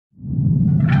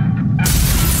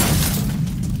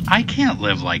I can't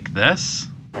live like this.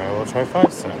 Alright, we'll try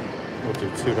 5 cents. We'll do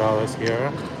 $2 here.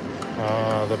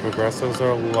 The progressives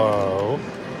are low.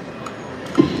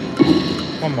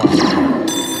 One more.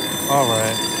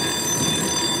 Alright.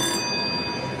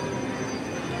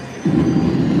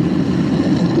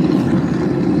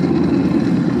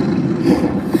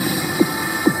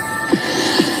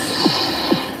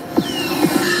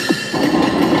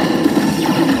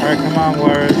 Alright, come on,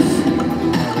 words.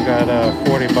 We got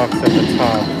 $40 at the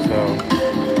top, so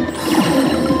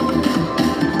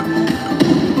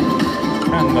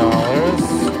 $10.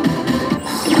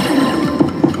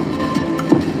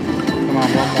 Come on,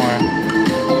 one more.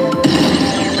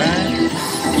 Okay.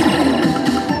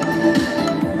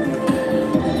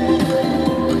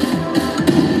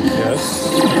 Yes.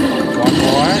 One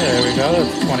more. There we go.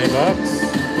 That's $20.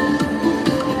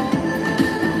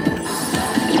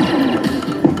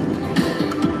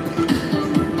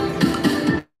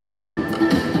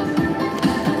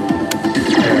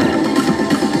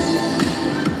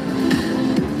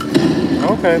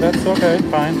 Okay, that's okay,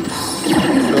 fine.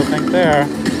 Still think there.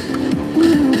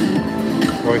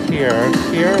 Or here.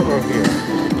 Here or here?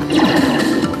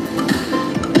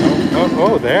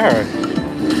 Oh, there.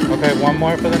 Okay, one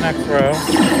more for the next row.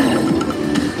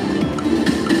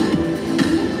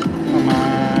 Come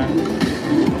on.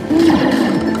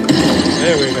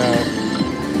 There we go.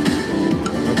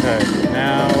 Okay,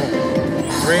 now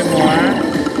 3 more.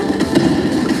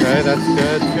 Okay, that's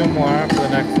good. 2 more for the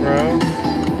next row.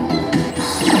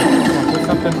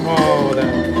 Something, oh,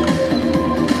 then.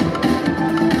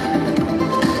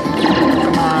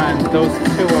 Come on, those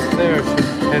 2 up there should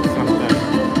hit something.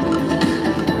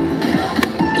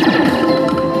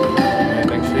 I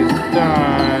think she's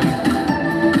done.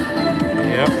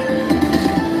 Yep.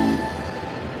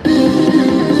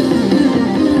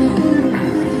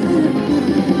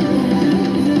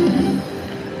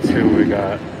 2 we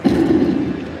got.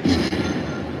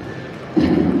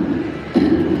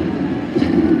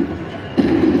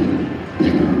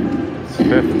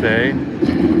 50,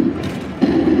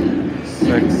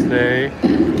 60,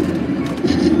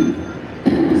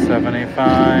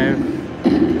 75,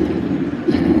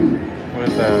 what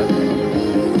is that,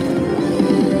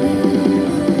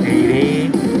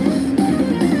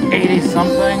 80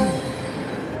 something,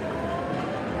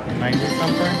 90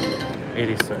 something,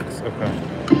 86, okay.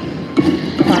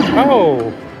 Come on.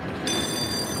 Oh,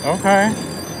 okay,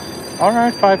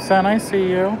 alright, 5 cents, I see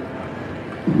you.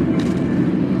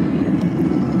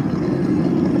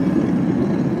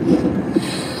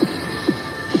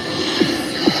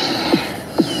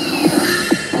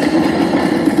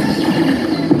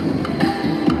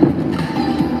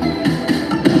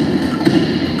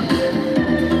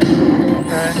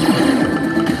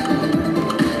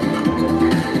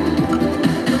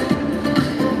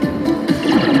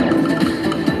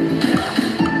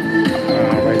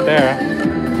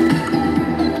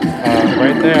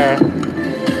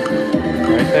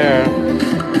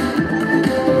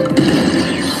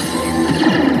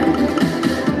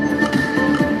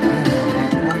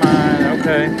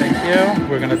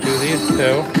 We're gonna do these 2.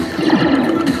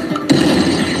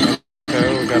 Okay,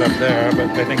 we got up there, but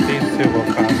I think these 2 will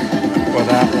come for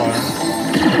that one.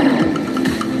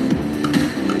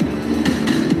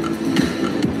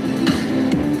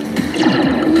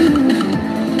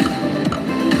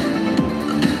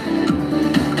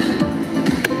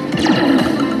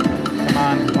 Come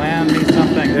on, land me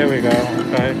something. There we go.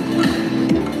 Okay.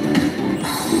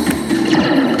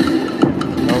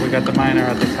 Oh, we got the miner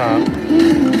at the top.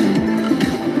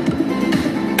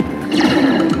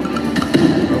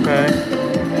 Okay.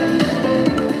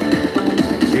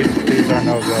 These are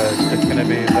no good. It's gonna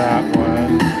be that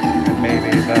one and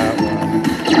maybe that one.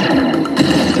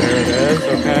 There it is,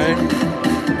 okay.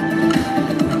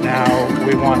 Now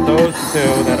we want those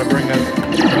 2 that'll bring us,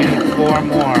 we need 4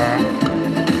 more.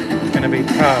 It's gonna be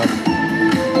tough.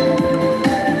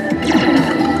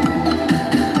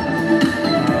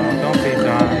 Oh, don't be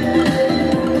done.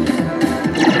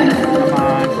 Come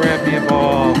on, grab me a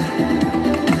ball.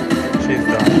 She's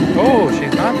done. Oh,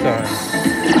 she's not done.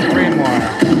 3 more.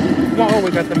 Whoa, we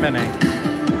got the mini.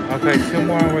 Okay, 2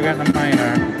 more and we're getting the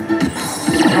miner.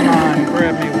 Come on,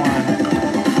 grab me one.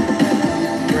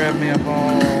 Grab me a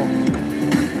ball.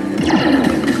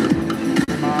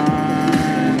 Come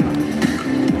on.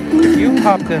 If you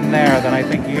popped in there, then I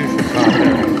think you should pop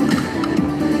in.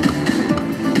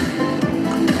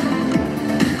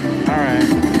 Alright.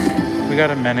 We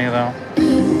got a mini though.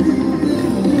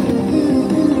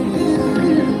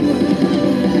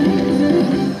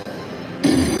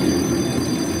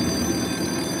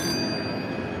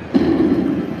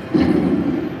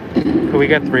 Could we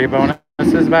get 3 bonuses?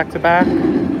 This is back to back.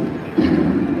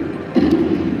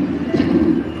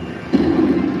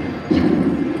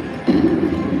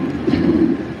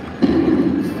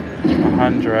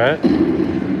 100,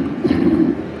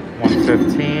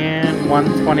 115,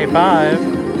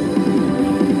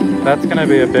 125. That's gonna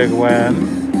be a big win.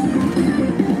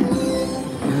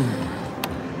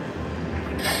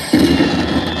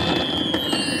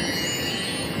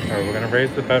 Alright, we're gonna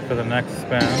raise the bet for the next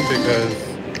spin because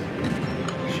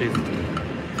she's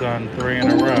done 3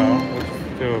 in a row. We'll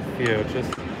just do a few,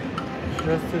 just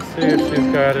to see if she's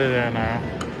got it in her.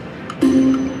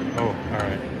 Oh,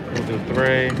 alright. We'll do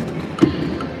 3.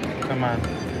 Come on.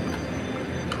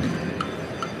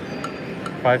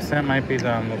 5 cent might be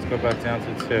done. Let's go back down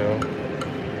to 2.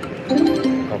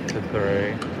 Up to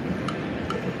 3.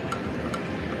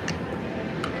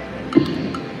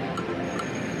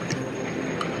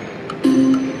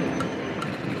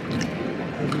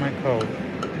 Where's my code?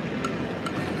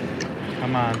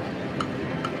 Come on.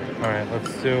 Alright,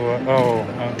 let's do...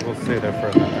 we'll stay there for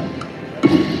a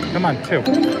minute. Come on, 2.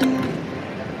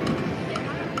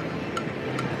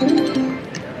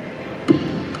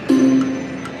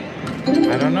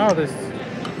 I don't know, this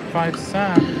 5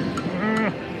 cent.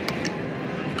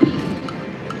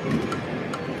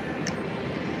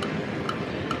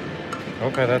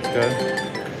 Okay, that's good.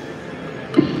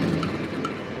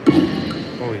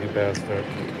 Oh, you bastard.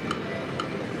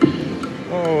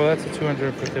 Oh, that's a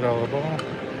 $250 ball.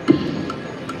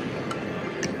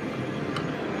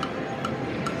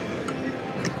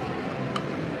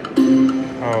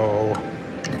 Oh.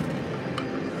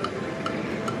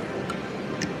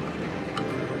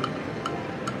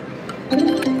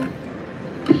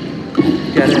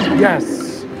 Get it? Yes!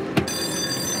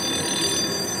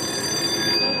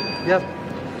 Yep.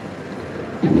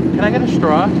 Can I get a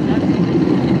straw?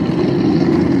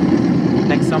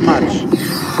 Thanks so much.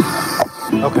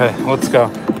 Okay, let's go.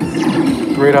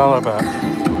 $3 bet.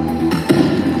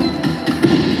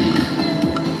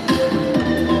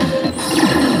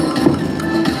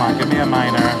 Come on, give me a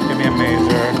minor. Give me a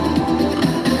major.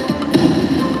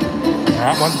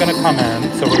 That one's gonna come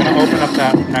in, so we're gonna open up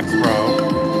that next row.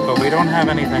 But we don't have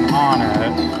anything on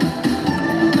it.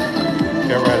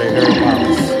 Get ready, here it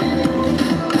comes.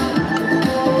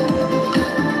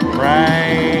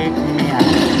 Right meow.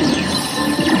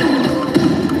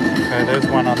 Okay, there's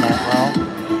one on that row.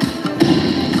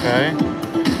 Okay.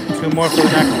 2 more for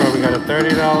the next row. We got a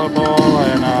 $30 ball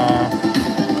and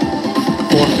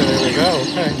 $40. There we go.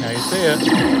 Okay, now you see it.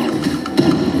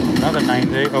 Another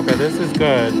 90. Okay, this is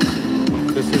good.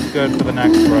 This is good for the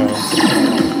next row.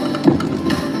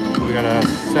 We got a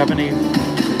 70.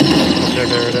 Okay,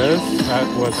 there it is. That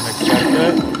wasn't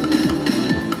expected.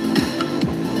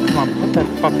 Come on, put that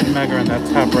fucking mega in that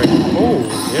top right. Oh,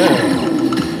 yeah.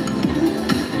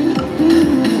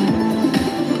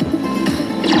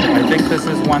 I think this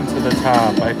is one to the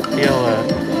top. I feel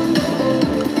it.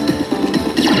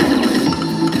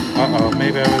 Uh-oh,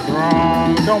 maybe I was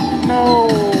wrong. Don't know.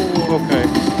 Okay,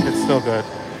 it's still good.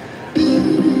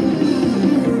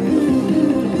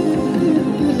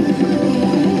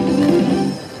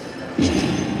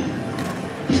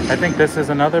 I think this is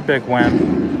another big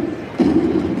win.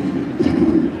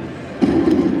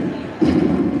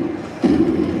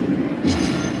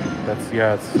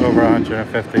 Yeah, it's over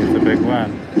 150. It's a big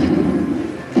win.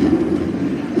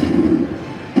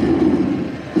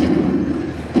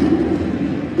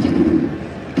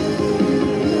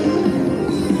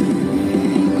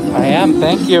 I am.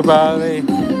 Thank you, Bobby.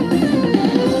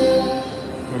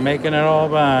 We're making it all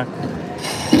back.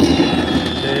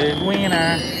 Big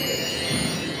wiener.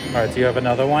 All right, do you have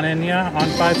another one in you on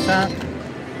 5 cent?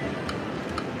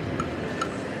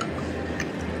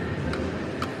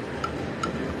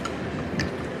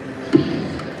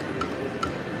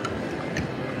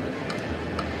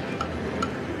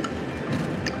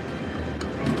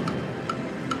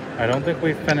 I don't think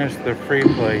we finished the free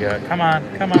play yet. Come on,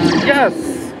 come on. Yes!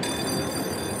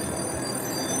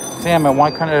 Damn it, why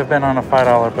couldn't it have been on a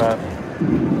 $5 bet?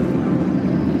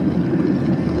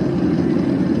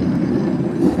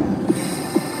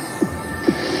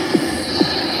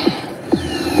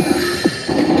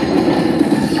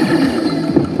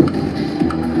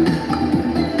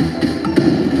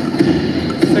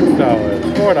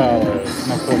 $6, $4,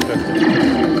 no, $4.50.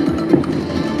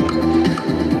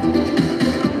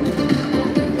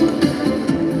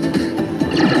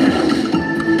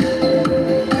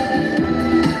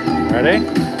 Ready?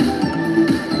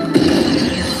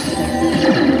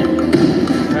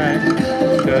 Alright,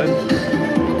 that's good.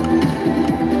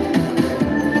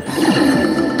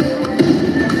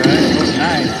 Okay, oh,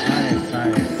 nice.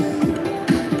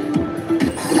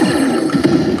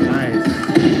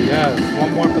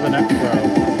 one more for the next row.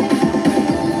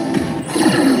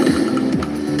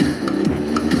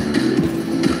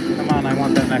 Come on, I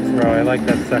want that next row. I like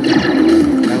that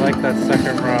second. I like that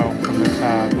second row from the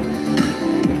top.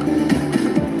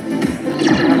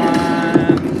 Come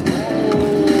on.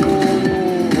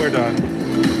 Oh, we're done.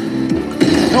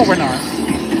 No, we're not.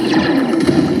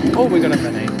 Oh, we got a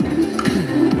mini.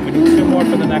 We need 2 more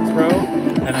for the next row,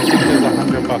 and I think there's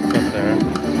 $100 up there.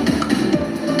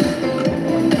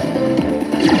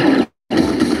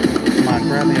 Come on,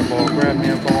 grab me a ball, grab me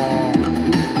a ball.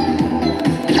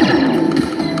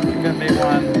 Give me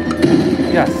one.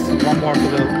 Yes, one more for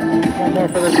the top. One more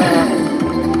for the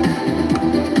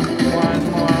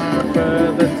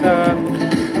top.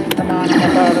 Come on,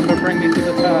 I'm about to bring me to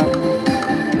the top.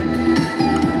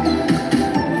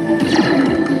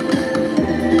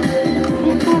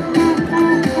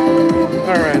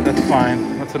 Alright, that's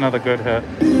fine. That's another good hit.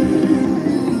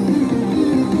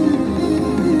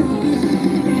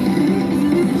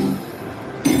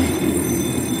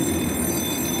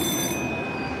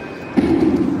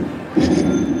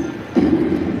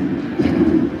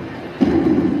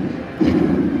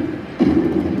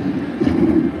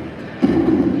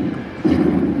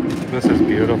 This is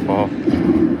beautiful.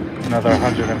 Another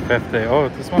 150. Oh,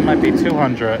 this one might be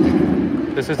 200.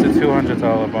 This is the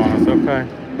 $200 bonus, okay.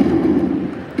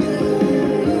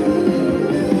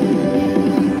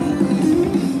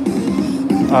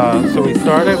 So we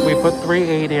started, we put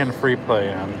 380 in free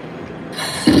play in.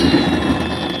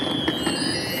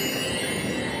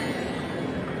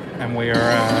 And we are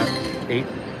at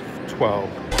 812.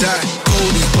 Die,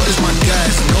 Cody, what is my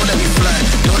guys? Know that we fly,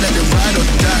 know that they ride or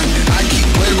die. I keep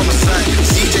waiting on my side.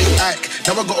 CJ Ike,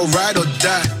 now I gotta ride or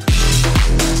die.